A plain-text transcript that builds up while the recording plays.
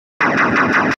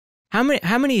How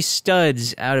many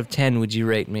studs out of 10 would you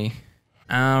rate me?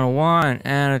 Out of 1,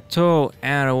 out of 2,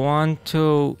 out of 1,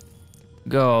 2,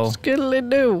 go.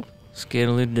 Skiddly-doo.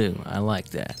 Skiddly-doo. I like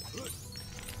that.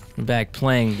 I'm back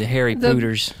playing the Harry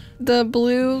Pooters. The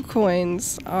blue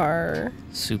coins are...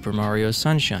 Super Mario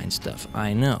Sunshine stuff.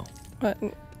 I know. What?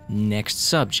 Next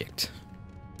subject.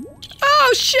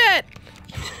 Oh, shit!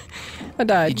 I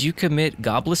died. Did you commit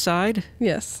goblicide?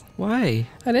 Yes. Why?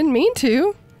 I didn't mean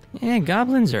to. Yeah,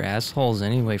 goblins are assholes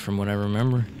anyway, from what I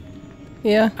remember.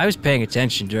 Yeah. I was paying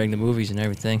attention during the movies and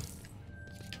everything.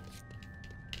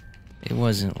 It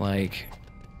wasn't like...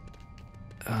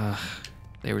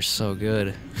 they were so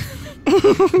good.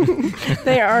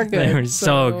 They are good. They were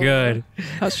so good.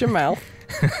 Hush your mouth.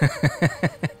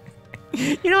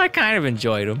 You know, I kind of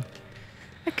enjoyed them.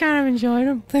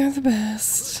 They're the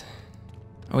best.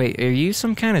 Wait, are you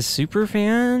some kind of super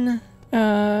fan?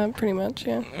 Pretty much,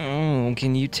 yeah. Oh,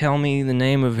 can you tell me the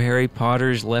name of Harry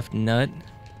Potter's left nut?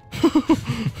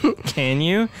 Can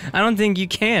you? I don't think you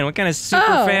can. What kind of super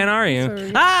fan are you?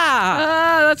 Sorry.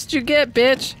 Ah! That's what you get,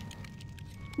 bitch.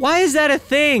 Why is that a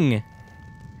thing?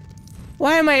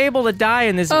 Why am I able to die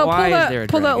in this? Oh, Why is there a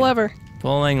pull that dragon? lever.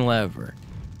 Pulling lever.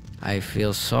 I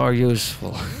feel so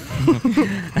useful.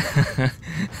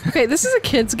 Okay, this is a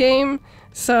kid's game,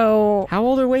 so... How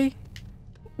old are we?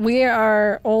 We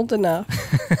are old enough.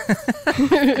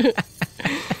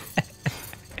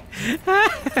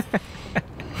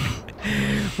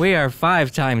 We are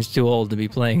 5 times too old to be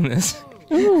playing this.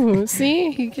 Ooh,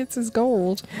 see? He gets his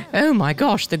gold. Oh my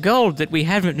gosh, the gold that we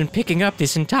haven't been picking up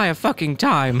this entire fucking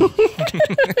time.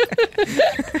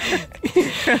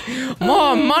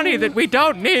 More money that we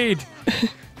don't need.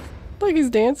 Like he's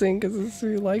dancing because he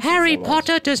likes Harry it so much.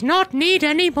 Potter does not need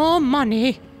any more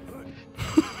money.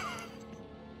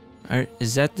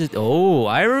 Is that the... Oh,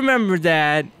 I remember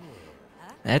that.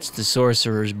 That's the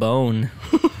sorcerer's bone.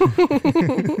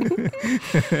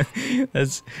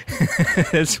 that's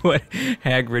what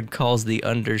Hagrid calls the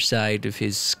underside of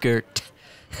his skirt.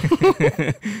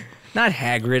 Not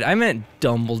Hagrid, I meant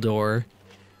Dumbledore.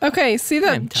 Okay, see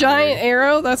that I'm giant tired.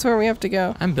 arrow? That's where we have to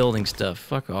go. I'm building stuff,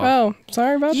 fuck off. Oh,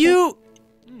 sorry about that. You...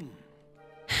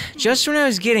 Just when I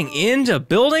was getting into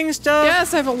building stuff?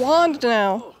 Yes, I have a wand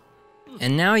now.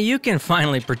 And now you can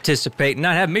finally participate and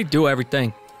not have me do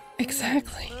everything.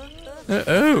 Exactly.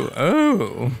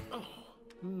 Oh.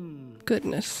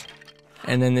 Goodness.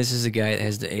 And then this is a guy that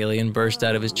has the alien burst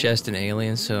out of his chest in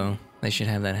Alien, so they should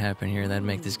have that happen here. That'd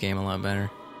make this game a lot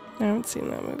better. I haven't seen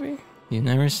that movie. You've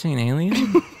never seen Alien?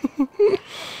 You're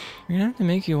gonna have to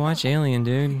make you watch Alien,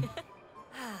 dude.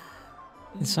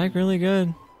 It's like really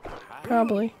good.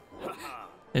 Probably.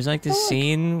 There's like this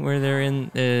scene where they're in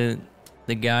the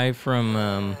guy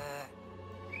from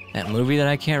that movie that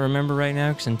I can't remember right now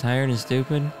because I'm tired and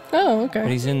stupid. Oh, But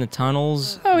okay. he's in the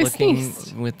tunnels Oh, he looking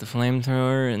sneezed. with the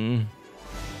flamethrower and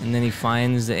then he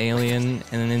finds the alien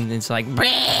and then it's like and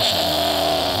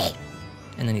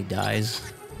then he dies.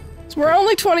 We're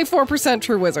only 24%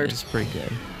 true wizard. It's pretty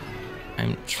good.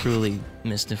 I'm truly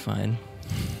mystified.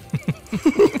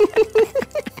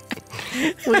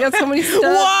 We got so many stuff.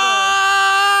 What?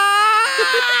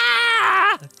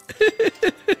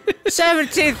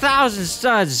 17,000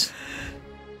 studs.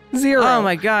 0. Oh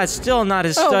my god, still not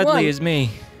as Oh, studly 1. as me.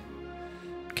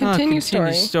 Continue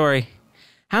story.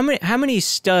 How many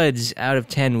studs out of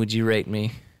 10 would you rate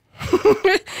me?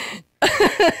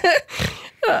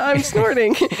 I'm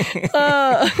snorting.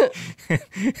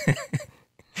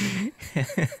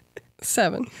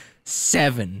 7.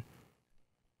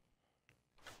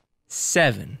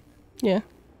 7. Yeah.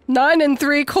 9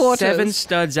 3/4. 7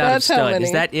 studs out That's of how stud. many.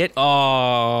 Is that it?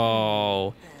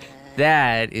 Oh.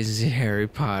 That is a Harry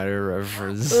Potter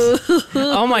reference.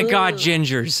 Oh my god,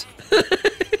 gingers.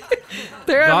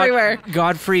 They're everywhere.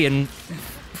 Godfrey and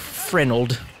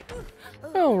Frenold.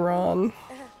 Oh, Ron.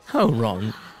 Oh,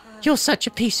 Ron. You're such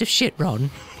a piece of shit, Ron.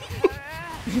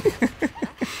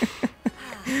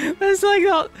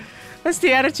 That's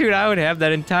the attitude I would have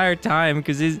that entire time,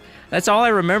 because that's all I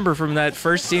remember from that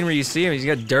first scene where you see him. He's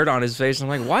got dirt on his face. I'm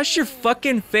like, wash your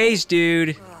fucking face,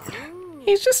 dude.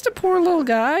 He's just a poor little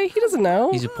guy. He doesn't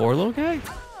know. He's a poor little guy?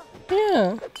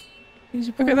 Yeah. He's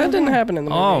a poor Okay, that little didn't guy. happen in the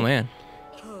movie. Oh, man.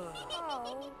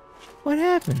 What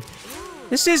happened?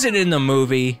 This isn't in the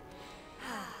movie.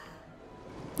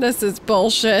 This is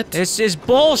bullshit. This is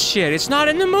bullshit. It's not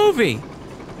in the movie.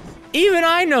 Even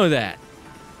I know that.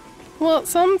 Well,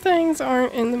 some things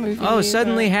aren't in the movie. Oh,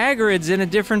 suddenly but- Hagrid's in a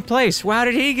different place. How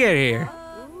did he get here?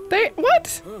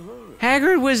 What?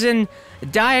 Hagrid was in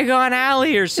Diagon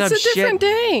Alley or some shit. It's a different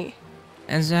day.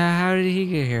 And so how did he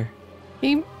get here?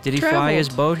 He Did he traveled. fly his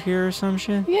boat here or some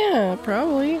shit? Yeah,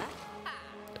 probably.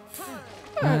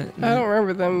 I don't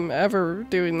remember them ever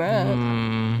doing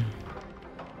that.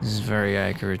 This is very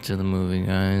accurate to the movie,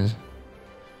 guys.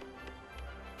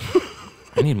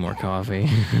 I need more coffee.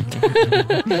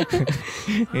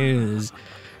 It is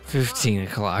 15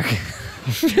 o'clock.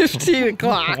 15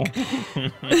 o'clock.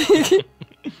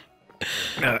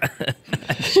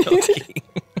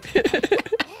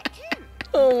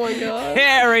 Oh my god.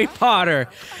 Harry Potter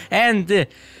and the...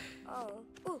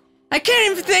 I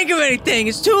can't even think of anything.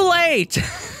 It's too late.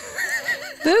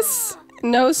 This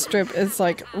nose strip is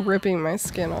like ripping my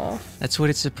skin off. That's what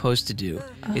it's supposed to do.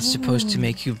 It's supposed to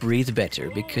make you breathe better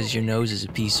because your nose is a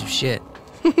piece of shit.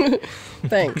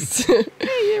 Thanks. Hey,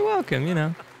 you're welcome, you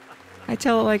know. I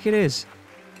tell it like it is.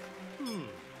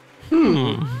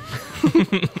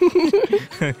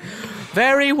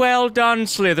 Very well done,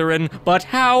 Slytherin, but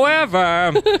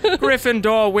however,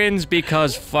 Gryffindor wins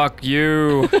because fuck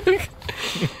you.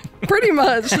 Pretty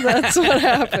much, that's what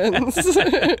happens.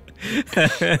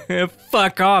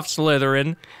 Fuck off,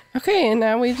 Slytherin. Okay, and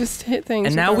now we just hit things.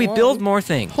 And with now our we wand. build more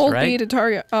things, Hold right? B to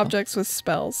target objects with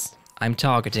spells. I'm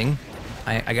targeting.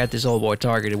 I got this old boy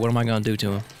targeted. What am I gonna do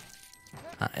to him?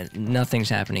 Nothing's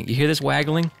happening. You hear this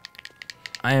waggling?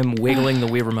 I am wiggling the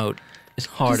Wii remote as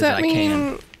hard Does as that I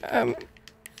mean, can.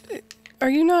 Are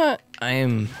you not? I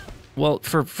am... Well,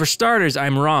 for starters,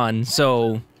 I'm Ron,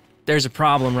 so there's a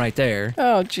problem right there.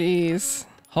 Oh, jeez.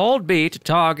 Hold B to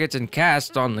target and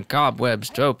cast on the cobwebs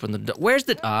to open the door. Where's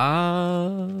the...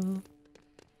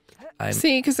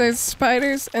 See, because there's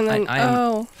spiders and then...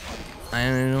 I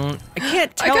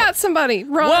can't I tell... got somebody.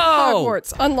 Ron Whoa!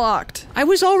 Hogwarts. Unlocked. I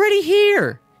was already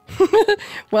here.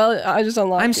 Well, I just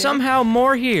unlocked I'm it. somehow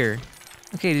more here.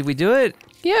 Okay, did we do it?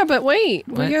 Yeah, but wait.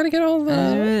 What? We gotta get all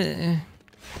the...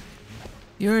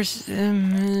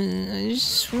 I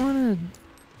just wanna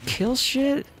kill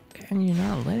shit, and you're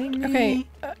not letting me? Okay.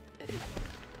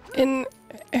 In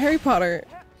Harry Potter,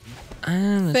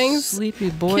 I'm a things sleepy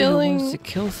boy killing- who wants to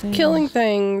kill things. killing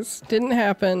things didn't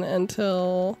happen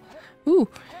until... Ooh.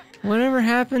 Whatever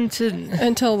happened to...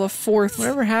 Until the fourth...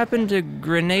 Whatever happened to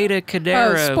Grenada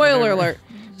Cadera? Oh, spoiler whatever. alert.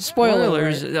 Spoiler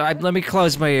Spoilers. alert. Let me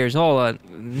close my ears. Hold on.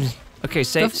 Okay,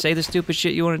 say the stupid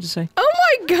shit you wanted to say. Oh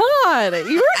my god!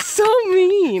 You are so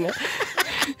mean.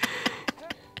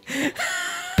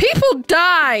 People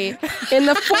die in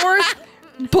the fourth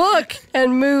book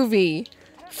and movie.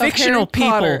 Fictional of Harry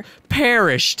Potter. people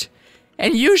perished,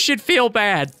 and you should feel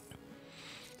bad.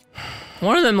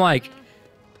 One of them, like,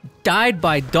 died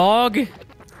by dog.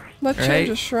 That chair Right?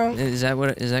 just shrunk. Is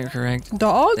that correct?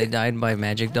 Dog? They died by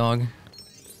magic dog?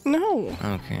 No.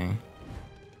 Okay.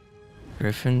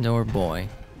 Gryffindor boy.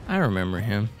 I remember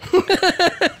him.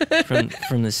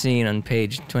 from the scene on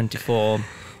page 24.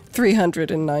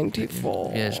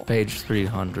 394. Yes, page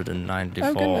 394.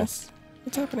 Oh goodness.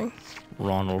 What's happening?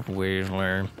 Ronald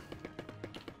Weasley.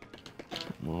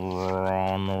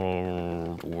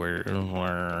 Ronald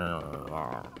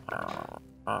Weasley.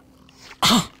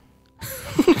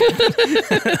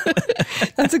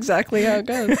 That's exactly how it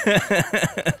goes.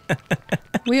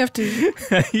 We have to...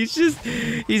 He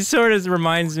sort of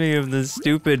reminds me of the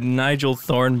stupid Nigel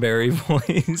Thornberry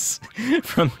voice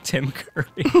from Tim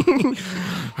Curry.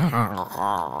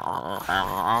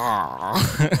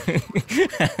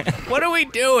 What are we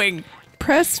doing?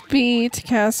 Press B to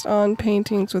cast on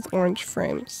paintings with orange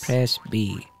frames. Press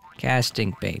B.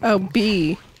 Casting bait. Oh,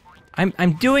 B.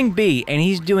 I'm doing B, and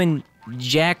he's doing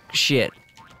jack shit.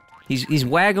 He's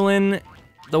waggling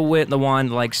the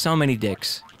wand like so many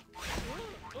dicks.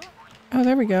 Oh,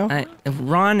 there we go.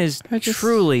 Ron is I just-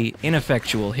 truly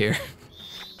ineffectual here.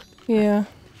 Yeah.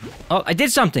 Oh, I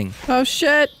did something. Oh,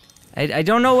 shit. I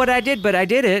don't know what I did, but I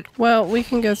did it. Well, we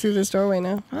can go through this doorway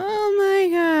now. Oh my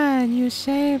god, you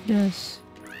saved us.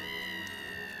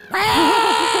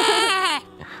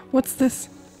 What's this?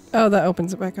 Oh, that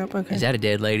opens it back up. Okay. Is that a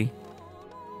dead lady?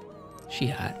 She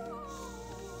hot.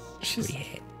 She's...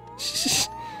 Pretty hot.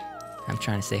 I'm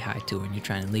trying to say hi to her and you're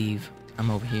trying to leave. I'm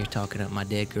over here talking up my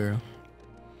dead girl.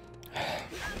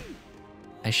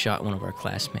 I shot one of our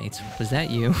classmates. Was that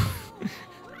you?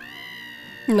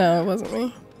 No, it wasn't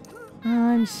me.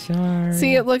 I'm sorry.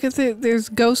 See, look at it. There's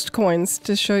ghost coins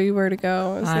to show you where to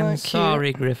go. Isn't I'm that cute?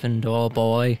 sorry, Gryffindor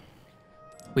boy.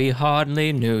 We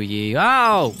hardly knew ye.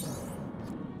 Oh!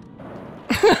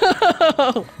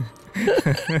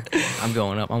 I'm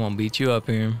going up. I'm gonna beat you up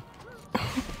here.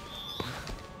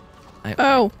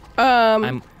 Oh,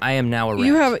 I am now a rat.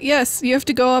 you have... Yes, you have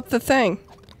to go up the thing.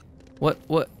 What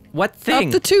thing?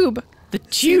 Up the tube. The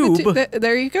See the tube?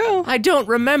 there you go. I don't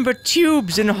remember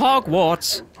tubes in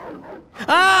Hogwarts.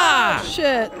 Ah!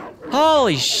 Shit.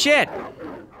 Holy shit!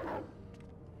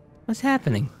 What's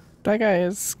happening? That guy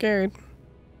is scared.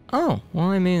 Oh, well,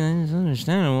 I mean, that's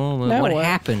understandable, but Now what what?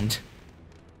 happened?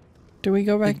 Do we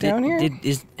go back down here?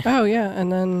 Oh, yeah,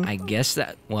 and then... I guess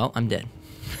that... Well, I'm dead.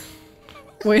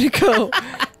 Way to go.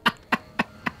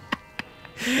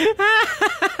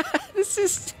 This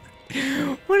is...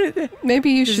 What is it?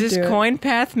 Maybe you Does should this do it. coin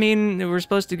path mean that we're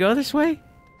supposed to go this way?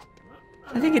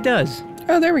 I think it does.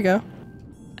 Oh, there we go.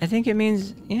 I think it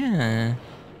means... Yeah.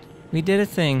 We did a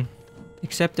thing.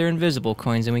 Except they're invisible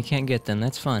coins and we can't get them.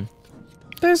 That's fun.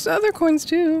 There's other coins,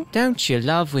 too. Don't you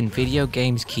love when video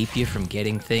games keep you from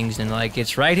getting things and like,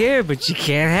 it's right here, but you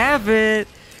can't have it.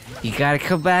 You gotta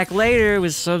come back later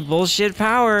with some bullshit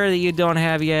power that you don't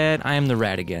have yet. I am the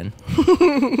rat again.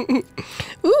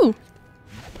 Ooh.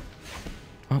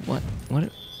 What?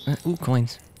 Ooh,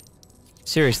 coins.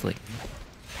 Seriously.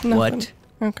 Nothing. What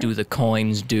Okay. do the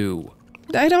coins do?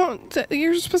 I don't...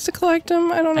 You're supposed to collect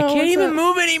them? I don't know. I can't What's even that?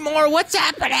 move anymore. What's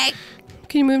happening?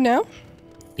 Can you move now?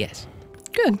 Yes.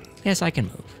 Good. Yes, I can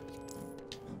move.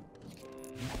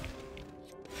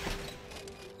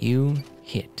 You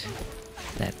hit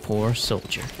that poor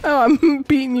soldier. Oh, I'm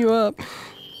beating you up.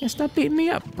 Yeah, stop beating me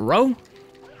up, bro.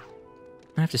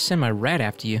 I have to send my rat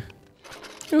after you.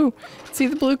 Ooh. See,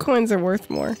 the blue coins are worth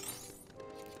more.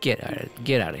 Get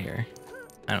out of here.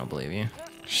 I don't believe you.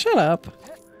 Shut up.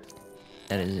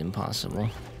 That is impossible.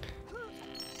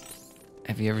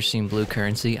 Have you ever seen blue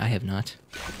currency? I have not.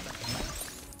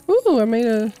 Ooh, I made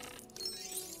a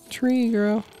tree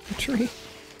grow. A tree.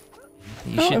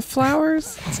 You Oh, should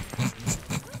flowers.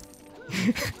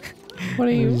 What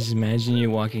are you? just imagine you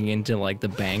walking into like the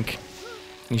bank.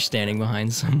 You're standing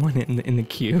behind someone in the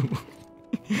queue,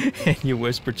 and you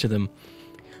whisper to them,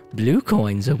 "Blue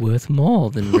coins are worth more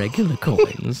than regular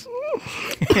coins."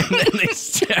 And then they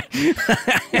start,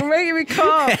 You're making me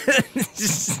cough.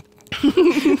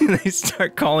 they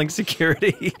start calling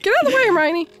security. Get out of the way,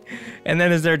 Hermione. And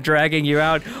then as they're dragging you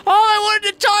out, all I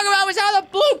wanted to talk about was how the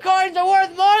blue coins are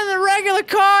worth more than the regular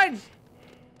coins.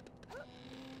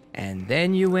 And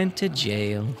then you went to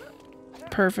jail.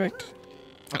 Perfect.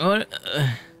 Oh,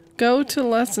 Go to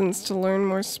lessons to learn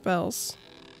more spells.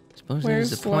 suppose Where's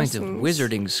there's the point of lessons?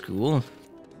 wizarding school.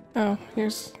 Oh,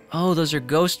 here's... Oh, those are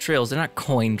ghost trails. They're not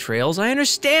coin trails. I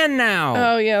understand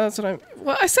now. Oh, yeah, that's what I'm...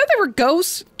 Well, I said they were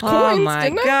ghost coins, Oh my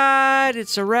didn't I? God,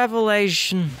 it's a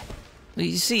revelation.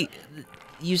 You see,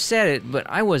 you said it, but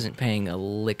I wasn't paying a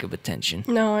lick of attention.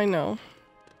 No, I know.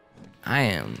 I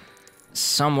am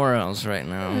somewhere else right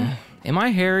now. Am I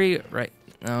Harry? Right?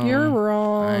 No. You're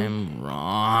wrong. I'm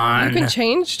wrong. You can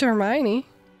change to Hermione.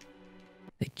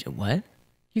 What?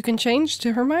 You can change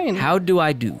to Hermione. How do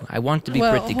I do? I want to be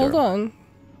well, pretty girl. hold on.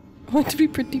 I want to be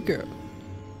pretty girl.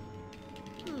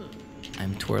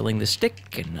 I'm twirling the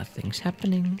stick and nothing's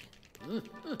happening.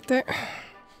 There.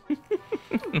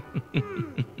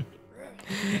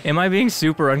 Am I being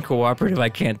super uncooperative? I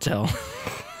can't tell.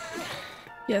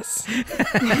 Yes.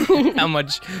 How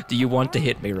much do you want to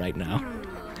hit me right now?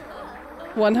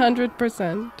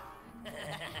 100%.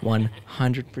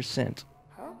 100%.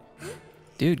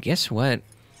 Dude, guess what?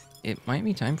 It might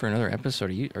be time for another episode.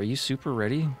 Are you super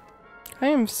ready? I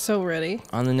am so ready.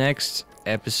 On the next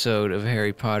episode of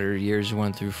Harry Potter Years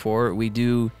 1 through 4, we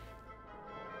do...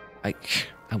 I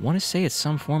want to say it's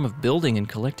some form of building and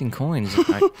collecting coins.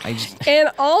 I just... And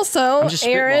also, I'm just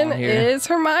Aaron spitballing here. is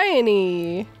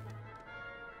Hermione.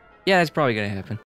 Yeah, that's probably going to happen.